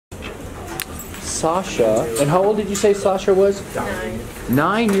Sasha. And how old did you say Sasha was? 9.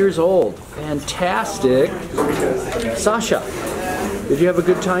 9 years old. Fantastic. Sasha, did you have a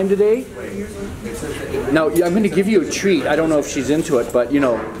good time today? Now, I'm going to give you a treat. I don't know if she's into it, but you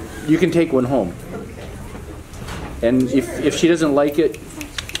know, you can take one home. And if she doesn't like it,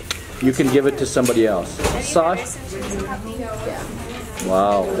 you can give it to somebody else. Sasha?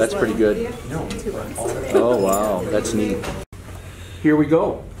 Wow, that's pretty good. Oh, wow, that's neat. Here we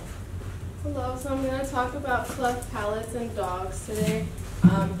go. Hello, so I'm going to talk about cleft palates in dogs today.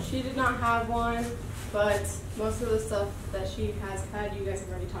 She did not have one, but most of the stuff that she has had, you guys have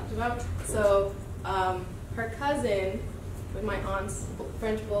already talked about. So her cousin, with my aunt's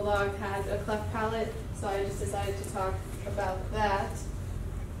French Bulldog, had a cleft palate, so I just decided to talk about that.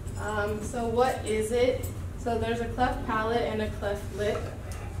 So what is it? So there's a cleft palate and a cleft lip.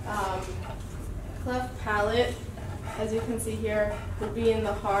 Cleft palate, as you can see here, would be in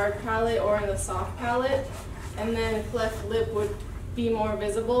the hard palate or in the soft palate, and then cleft lip would be more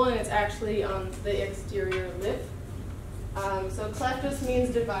visible, and it's actually on the exterior lip. So cleft just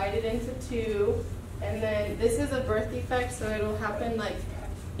means divided into two, and then this is a birth defect, so it'll happen like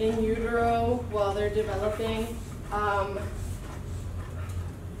in utero while they're developing.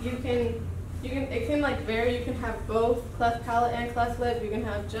 It can like vary. You can have both cleft palate and cleft lip. You can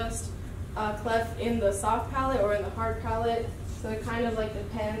have just cleft in the soft palate or in the hard palate. So it kind of like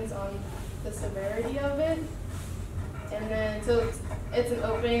depends on the severity of it. And then, so it's an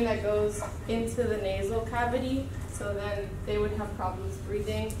opening that goes into the nasal cavity. So then they would have problems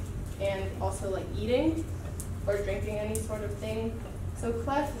breathing and also like eating or drinking any sort of thing. So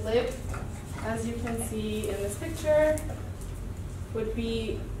cleft lip, as you can see in this picture, would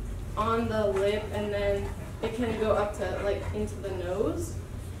be on the lip, and then it can go up to like into the nose.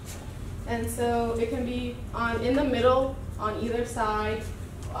 And so it can be in the middle on either side.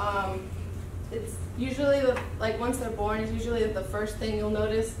 It's usually like once they're born, it's usually the first thing you'll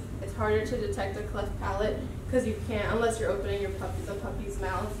notice. It's harder to detect a cleft palate because you can't, unless you're opening the puppy's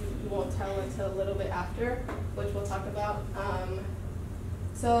mouth, you won't tell until a little bit after, which we'll talk about.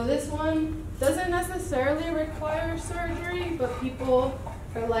 So this one doesn't necessarily require surgery, but people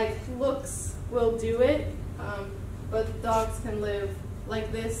for like looks will do it. But dogs can live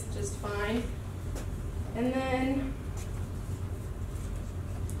like this just fine. And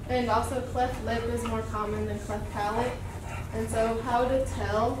also cleft lip is more common than cleft palate. And so how to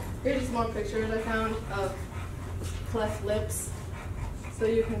tell, here's just more pictures I found of cleft lips. So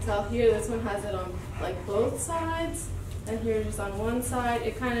you can tell here, this one has it on like both sides, and here just on one side.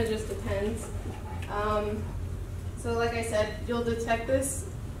 It kind of just depends. So like I said, you'll detect this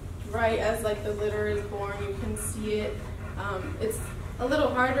right as like the litter is born. You can see it. It's a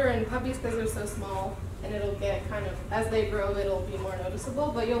little harder in puppies because they're so small, and it'll get kind of, as they grow, it'll be more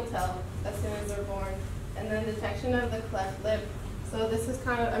noticeable, but you'll tell as soon as they're born. And then detection of the cleft lip. So this is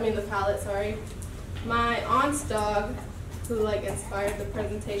kind of, the palate, sorry. My aunt's dog, who like inspired the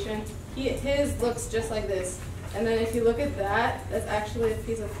presentation, his looks just like this. And then if you look at that, that's actually a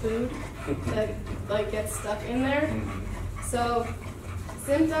piece of food that like gets stuck in there. So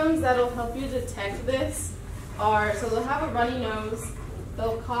symptoms that'll help you detect this are, so they'll have a runny nose,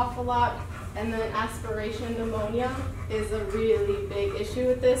 they'll cough a lot, and then aspiration pneumonia is a really big issue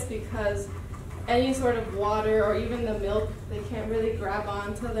with this because any sort of water or even the milk, they can't really grab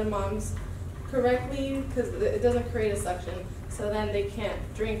onto their moms correctly because it doesn't create a suction. So then they can't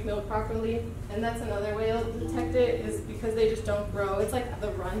drink milk properly, and that's another way they'll detect it is because they just don't grow. It's like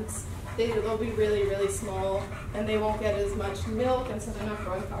the runts. They'll be really, really small, and they won't get as much milk, and so they're not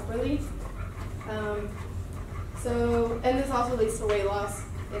growing properly. And this also leads to weight loss.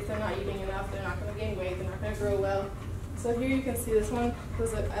 If they're not eating enough, they're not going to gain weight, they're not going to grow well. So here you can see this one,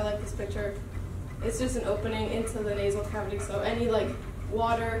 because I like this picture. It's just an opening into the nasal cavity, so any like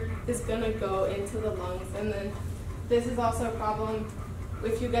water is going to go into the lungs. And then this is also a problem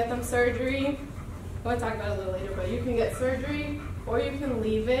if you get them surgery. I'll talk about it a little later, but you can get surgery or you can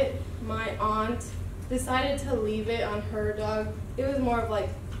leave it. My aunt decided to leave it on her dog. It was more of like,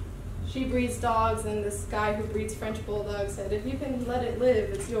 she breeds dogs, and this guy who breeds French Bulldogs said, if you can let it live,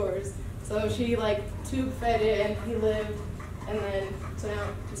 it's yours. So she like tube fed it, and he lived, and then, so now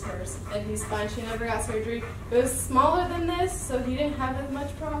it's hers. And he's fine, she never got surgery. It was smaller than this, so he didn't have as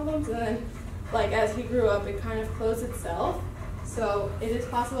much problems, and then like as he grew up, it kind of closed itself. So it is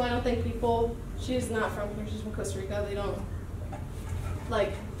possible. I don't think people, she's not from here, she's from Costa Rica, they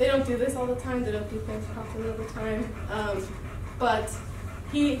don't do this all the time, they don't do things properly all the time. But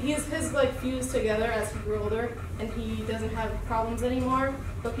his like fused together as he grew older, and he doesn't have problems anymore.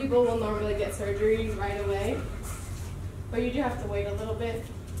 But people will normally get surgery right away. But you do have to wait a little bit.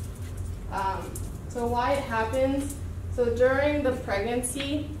 So why it happens, so during the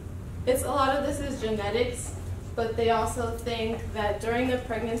pregnancy, a lot of this is genetics, but they also think that during the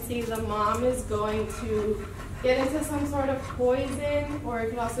pregnancy, the mom is going to get into some sort of poison, or it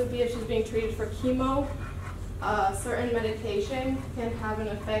could also be if she's being treated for chemo. Certain medication can have an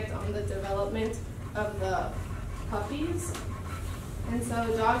effect on the development of the puppies. And so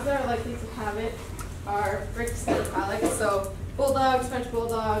dogs that are likely to have it are Cleft Palate, so bulldogs, French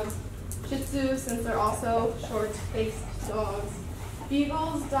bulldogs, Shih Tzus, since they're also short-faced dogs,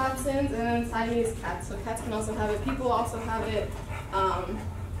 beagles, Dachshunds, and then Siamese cats. So cats can also have it. People also have it.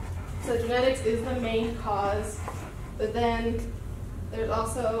 So genetics is the main cause, but then there's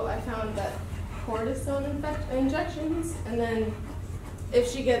also, I found that cortisone injections, and then if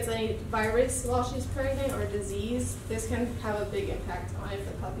she gets any virus while she's pregnant or disease, this can have a big impact on if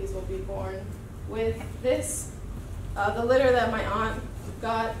the puppies will be born with this. The litter that my aunt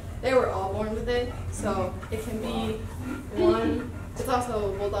got, they were all born with it, so it can be one. It's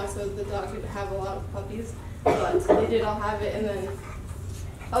also a bulldog, so the dog could have a lot of puppies, but they did all have it. And then,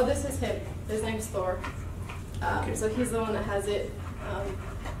 oh, this is him. His name's Thor. Okay. So he's the one that has it.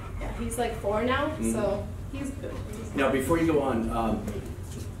 Yeah, he's like 4 now, so he's good. Now, before you go on,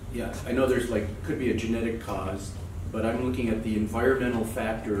 yeah, I know there's could be a genetic cause, but I'm looking at the environmental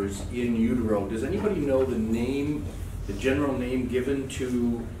factors in utero. Does anybody know the name, the general name given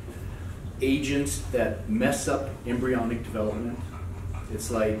to agents that mess up embryonic development?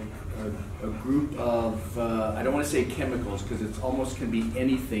 It's like a group of, I don't want to say chemicals, because it almost can be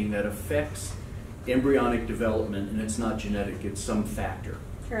anything that affects embryonic development, and it's not genetic, it's some factor.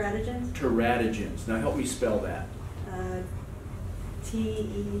 Teratogens? Teratogens. Now help me spell that.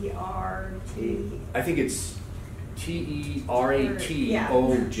 T-E-R-T. I think it's T-E-R-A-T-O-gens.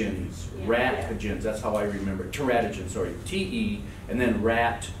 Ratogens, that's how I remember it. Teratogens, sorry. T-E and then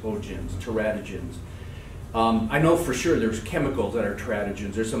ratogens, teratogens. I know for sure there's chemicals that are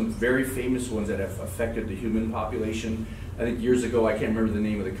teratogens. There's some very famous ones that have affected the human population. I think years ago, I can't remember the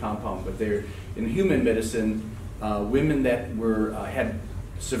name of the compound, but they're in human medicine, women that were had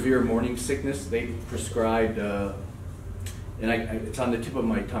severe morning sickness, they prescribed, and it's on the tip of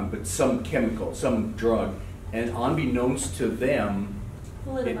my tongue, but some chemical, some drug, and unbeknownst to them,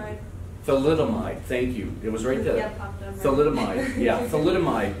 thalidomide, thank you. It was right there. Yeah, popped up. Thalidomide, yeah,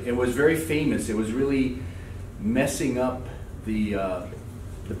 thalidomide. It was very famous. It was really messing up the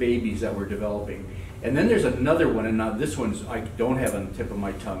babies that were developing. And then there's another one, and now this one's I don't have on the tip of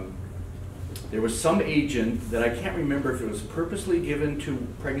my tongue. There was some agent that I can't remember if it was purposely given to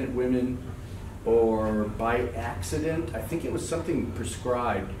pregnant women or by accident. I think it was something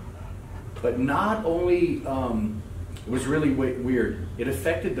prescribed. But not only, it was really weird. It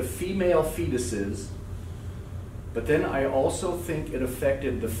affected the female fetuses, but then I also think it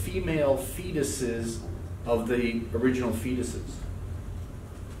affected the female fetuses of the original fetuses.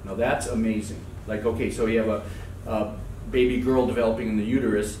 Now that's amazing. Like, okay, so you have a baby girl developing in the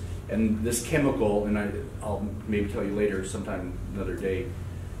uterus, and this chemical, and I'll maybe tell you later sometime another day,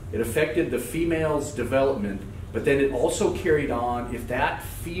 it affected the female's development, but then it also carried on if that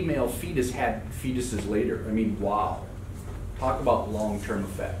female fetus had fetuses later. I mean, wow. Talk about long-term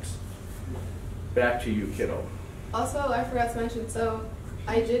effects. Back to you, kiddo. Also, I forgot to mention, so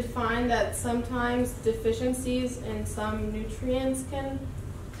I did find that sometimes deficiencies in some nutrients can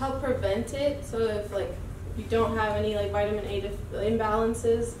help prevent it. So if you don't have any vitamin A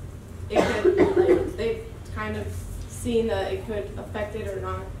imbalances, it could they've kind of seen that it could affect it or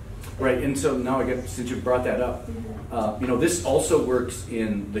not. Right, and so now I get, since you brought that up, this also works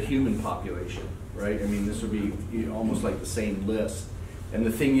in the human population, right? I mean, this would be almost like the same list. And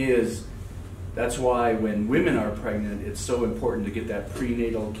the thing is, that's why when women are pregnant, it's so important to get that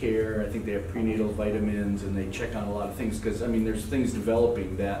prenatal care. I think they have prenatal vitamins, and they check on a lot of things, because I mean, there's things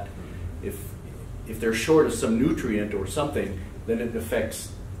developing that if they're short of some nutrient or something, then it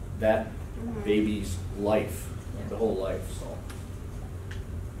affects that baby's life, the whole life.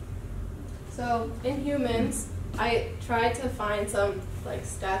 So in humans, I tried to find some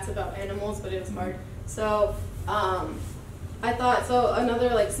stats about animals, but it was hard. So I thought,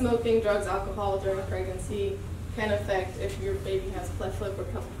 another smoking, drugs, alcohol during pregnancy can affect if your baby has cleft lip or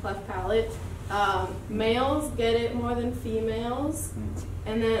cleft palate. Males get it more than females,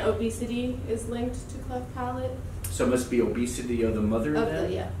 and then obesity is linked to cleft palate. So it must be obesity of the mother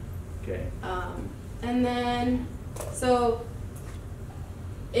then? Yeah. Okay. And then, so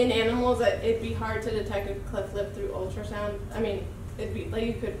in animals, it'd be hard to detect a cleft lip through ultrasound. I mean, it'd be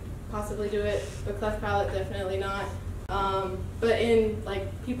you could possibly do it, but cleft palate definitely not. But in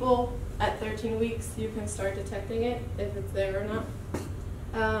people at 13 weeks, you can start detecting it if it's there or not.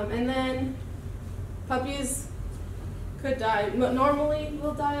 And then puppies could die, normally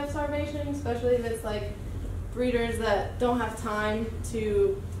will die of starvation, especially if it's like breeders that don't have time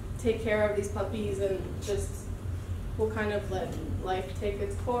to take care of these puppies and just will kind of let life take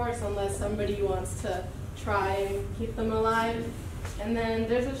its course unless somebody wants to try and keep them alive. And then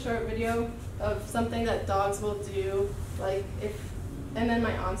there's a short video of something that dogs will do, like and then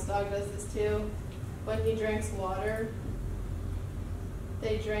my aunt's dog does this too. When he drinks water,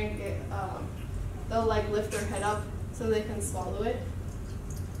 they drink it, they'll like lift their head up so they can swallow it.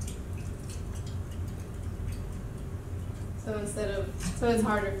 So so it's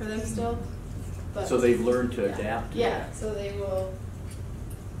harder for them still. But so they've learned to adapt to yeah, that. so they will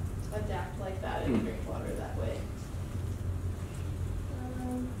adapt like that and drink water that way.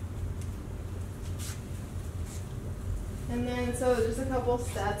 And then, so just a couple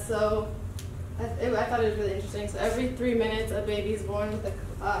stats. So I thought it was really interesting. So every 3 minutes, a baby is born with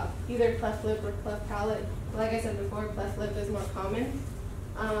either cleft lip or cleft palate. Like I said before, cleft lip is more common.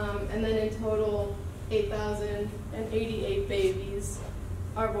 And then in total, 8,088 babies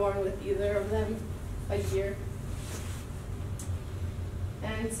are born with either of them a year.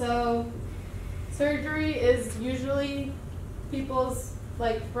 And so surgery is usually people's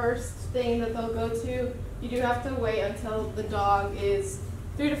like first thing that they'll go to. You do have to wait until the dog is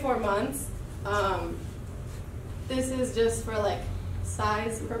 3 to 4 months. This is just for like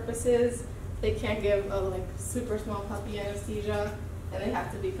size purposes. They can't give a like super small puppy anesthesia, and they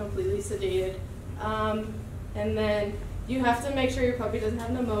have to be completely sedated. And then you have to make sure your puppy doesn't have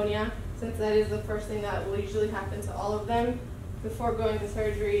pneumonia, since that is the first thing that will usually happen to all of them. Before going to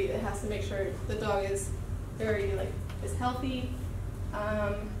surgery, it has to make sure the dog is is healthy.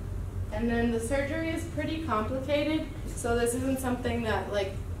 And then the surgery is pretty complicated, so this isn't something that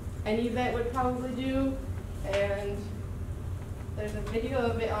like any vet would probably do. And there's a video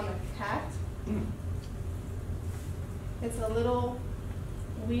of it on a cat. It's a little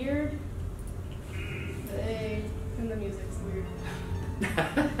weird. And the music's weird.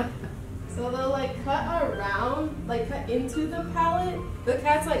 So they'll like cut around, like cut into the palate. The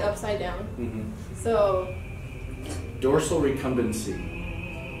cat's like upside down. So dorsal recumbency.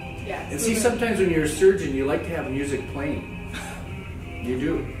 yeah. And see, sometimes when you're a surgeon, you like to have music playing. You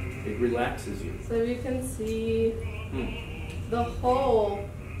do. It relaxes you. So you can see the hole.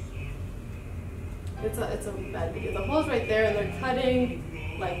 It's a bad video. The hole's right there, and they're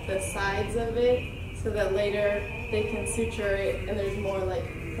cutting like the sides of it so that later they can suture it, and there's more like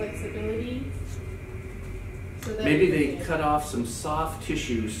flexibility. So maybe they cut off some soft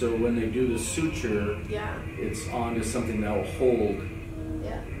tissue, so when they do the suture, it's onto something that will hold.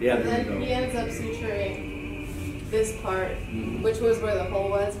 Yeah, and there you then go. he ends up suturing this part, which was where the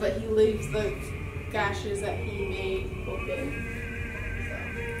hole was, but he leaves the gashes that he made open. So,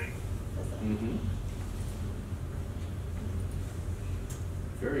 that's that.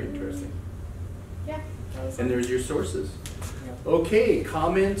 Very interesting. Yeah. And there's your sources. Okay,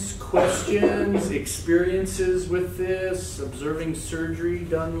 comments, questions, experiences with this, observing surgery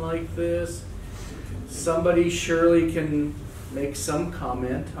done like this. Somebody surely can make some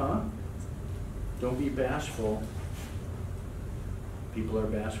comment, huh? Don't be bashful. People are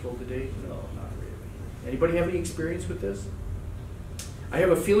bashful today? No, not really. Anybody have any experience with this? I have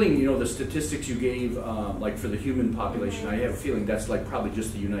a feeling, you know, the statistics you gave, like for the human population, I have a feeling that's like probably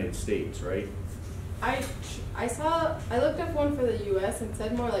just the United States, right? I looked up one for the U.S. and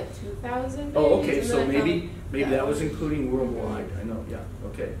said more like 2,000. Oh, okay. So maybe that that was including worldwide. I know. Yeah.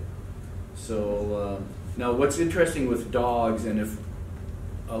 Okay. So now, what's interesting with dogs, and if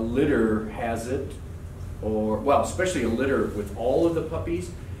a litter has it, or well, especially a litter with all of the puppies,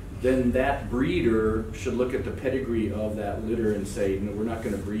 then that breeder should look at the pedigree of that litter and say, no, we're not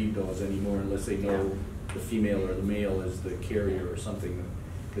going to breed those anymore unless they know the female or the male is the carrier or something,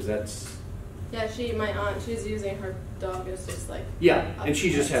 because that's. Yeah, my aunt, she's using her dog as just like. Yeah, and she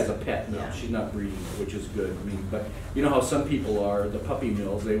just has a pet now. Yeah. She's not breeding, which is good. I mean, but you know how some people are, the puppy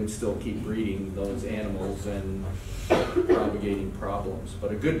mills, they would still keep breeding those animals and propagating problems.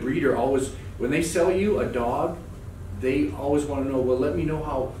 But a good breeder always, when they sell you a dog, they always want to know, well, let me know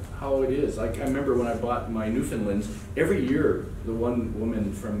how it is. Like I remember when I bought my Newfoundlands, every year the one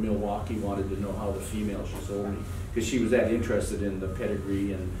woman from Milwaukee wanted to know how the female she sold me, because she was that interested in the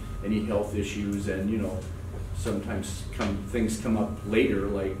pedigree and any health issues, and you know, sometimes things come up later,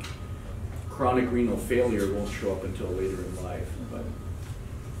 like chronic renal failure won't show up until later in life. But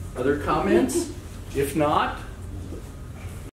other comments? If not,